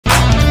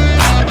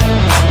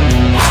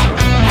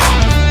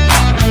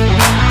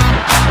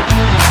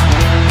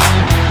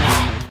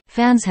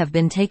Fans have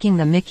been taking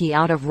the mickey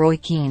out of Roy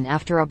Keane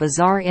after a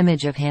bizarre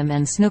image of him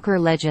and snooker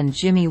legend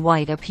Jimmy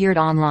White appeared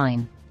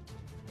online.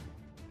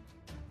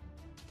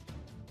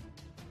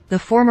 The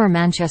former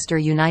Manchester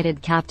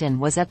United captain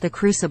was at the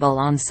Crucible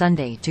on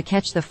Sunday to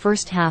catch the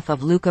first half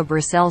of Luca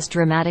Brisell's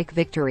dramatic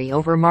victory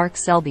over Mark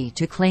Selby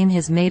to claim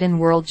his maiden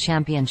World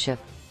Championship.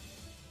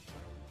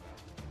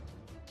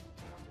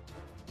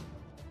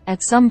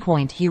 At some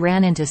point he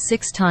ran into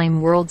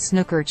six-time World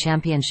Snooker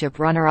Championship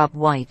runner-up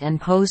White and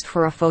posed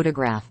for a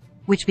photograph,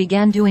 which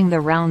began doing the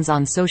rounds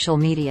on social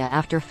media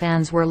after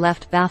fans were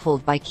left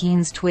baffled by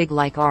Keane's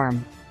twig-like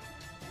arm.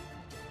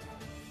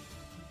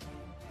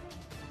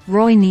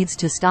 "Roy needs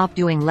to stop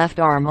doing left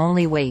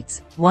arm-only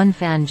weights," one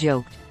fan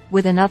joked,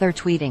 with another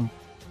tweeting,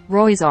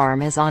 "Roy's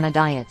arm is on a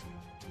diet."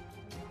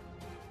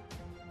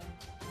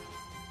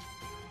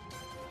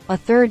 A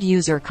third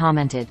user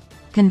commented,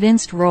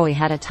 "Convinced Roy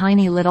had a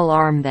tiny little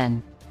arm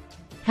then.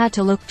 Had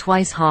to look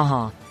twice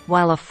haha,"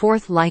 while a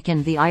fourth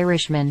likened the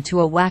Irishman to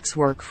a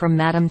waxwork from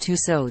Madame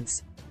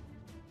Tussauds.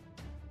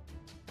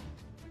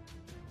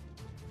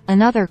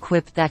 Another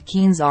quipped that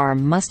Keane's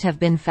arm must have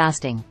been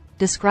fasting,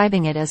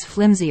 describing it as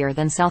flimsier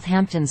than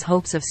Southampton's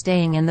hopes of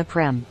staying in the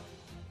Prem.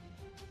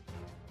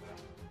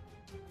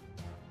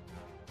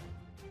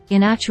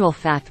 In actual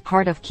fact,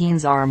 part of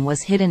Keane's arm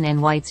was hidden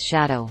in White's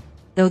shadow,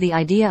 though the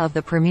idea of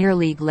the Premier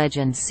League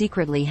legend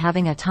secretly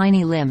having a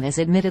tiny limb is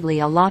admittedly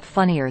a lot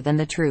funnier than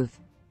the truth.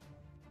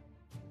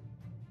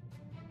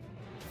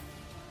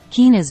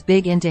 Keane is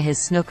big into his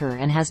snooker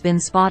and has been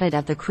spotted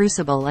at the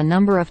Crucible a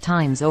number of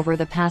times over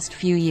the past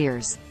few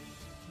years.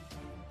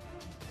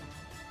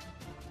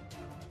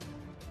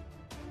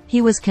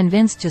 He was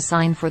convinced to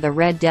sign for the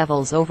Red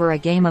Devils over a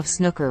game of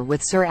snooker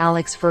with Sir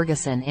Alex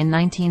Ferguson in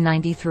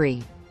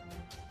 1993.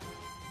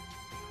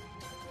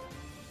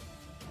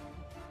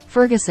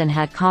 Ferguson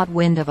had caught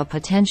wind of a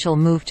potential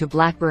move to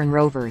Blackburn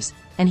Rovers,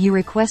 and he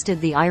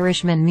requested the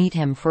Irishman meet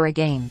him for a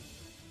game.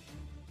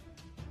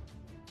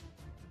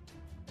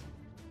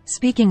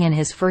 Speaking in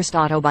his first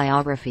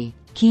autobiography,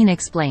 Keane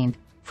explained,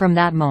 "From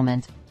that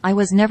moment, I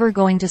was never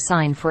going to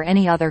sign for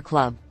any other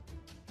club."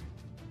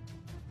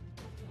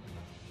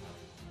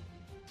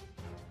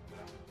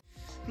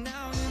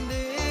 Now